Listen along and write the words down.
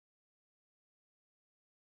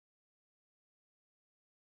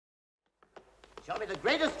Show me the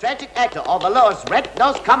greatest tragic actor or the lowest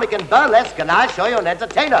red-nosed comic and burlesque, and I'll show you an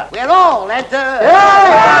entertainer. We're all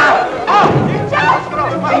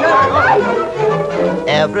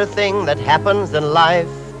Everything that happens in life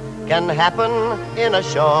can happen in a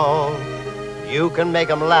show. You can make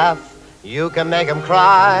 'em laugh, you can make 'em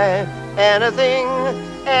cry. Anything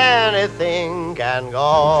can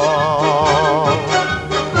go.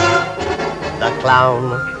 The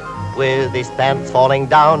clown with his pants falling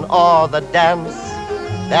down, or the dance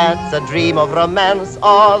that's a dream of romance,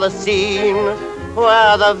 or the scene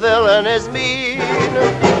where the villain is mean,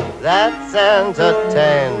 that's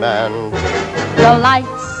entertainment. The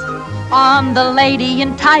lights on the lady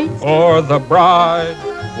in tights, or the bride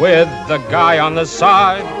with the guy on the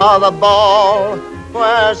side, or the ball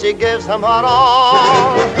where she gives him her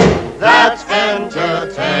all, that's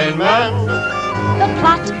entertainment. The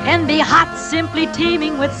plot can be hot, simply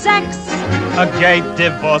teeming with sex. A gay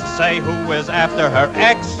divorcee who is after her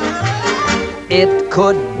ex. It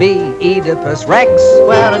could be Oedipus Rex,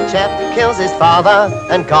 where a chap kills his father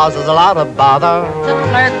and causes a lot of bother. The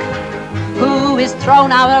clerk who is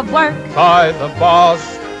thrown out of work by the boss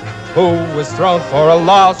who is thrown for a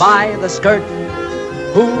loss. By the skirt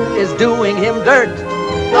who is doing him dirt.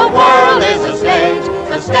 The world is a stage,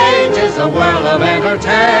 the stage is a world of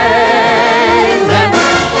entertainment.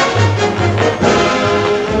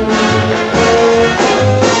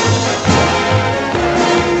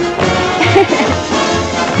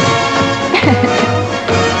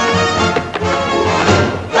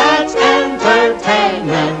 That's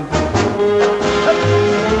entertainment.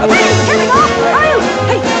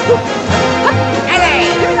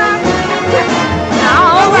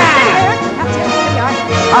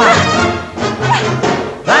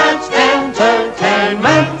 That's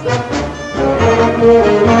entertainment.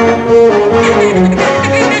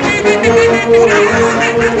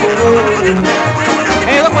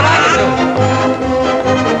 Hey, look what I can do.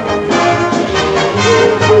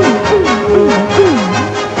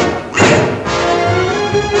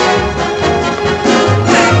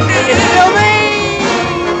 It's still me.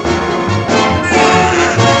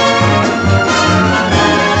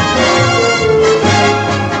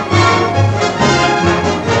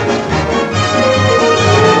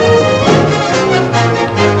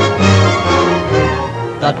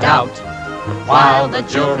 The doubt while the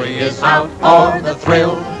jury is out, or the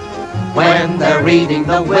thrill when they're reading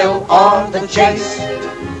the will, or the chase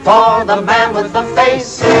for the man with the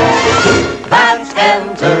face, that's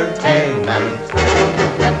entertainment.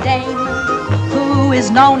 The dame who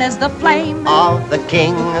is known as the flame of the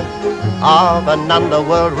king of an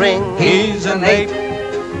underworld ring. He's an ape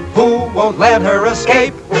who won't let her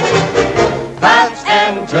escape. That's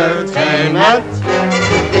entertainment.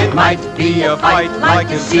 It might be a fight like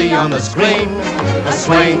you see on the screen, A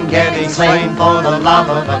swain getting slain for the love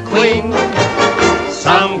of a queen.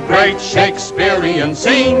 some great Shakespearean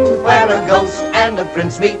scene Where a ghost and a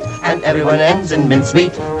prince meet, and everyone ends in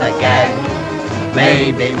mincemeat. The gang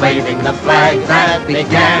may be waving the flag that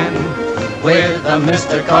began with a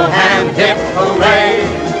mystical hand, hip hooray,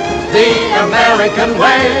 the American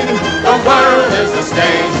way. The world is a stage.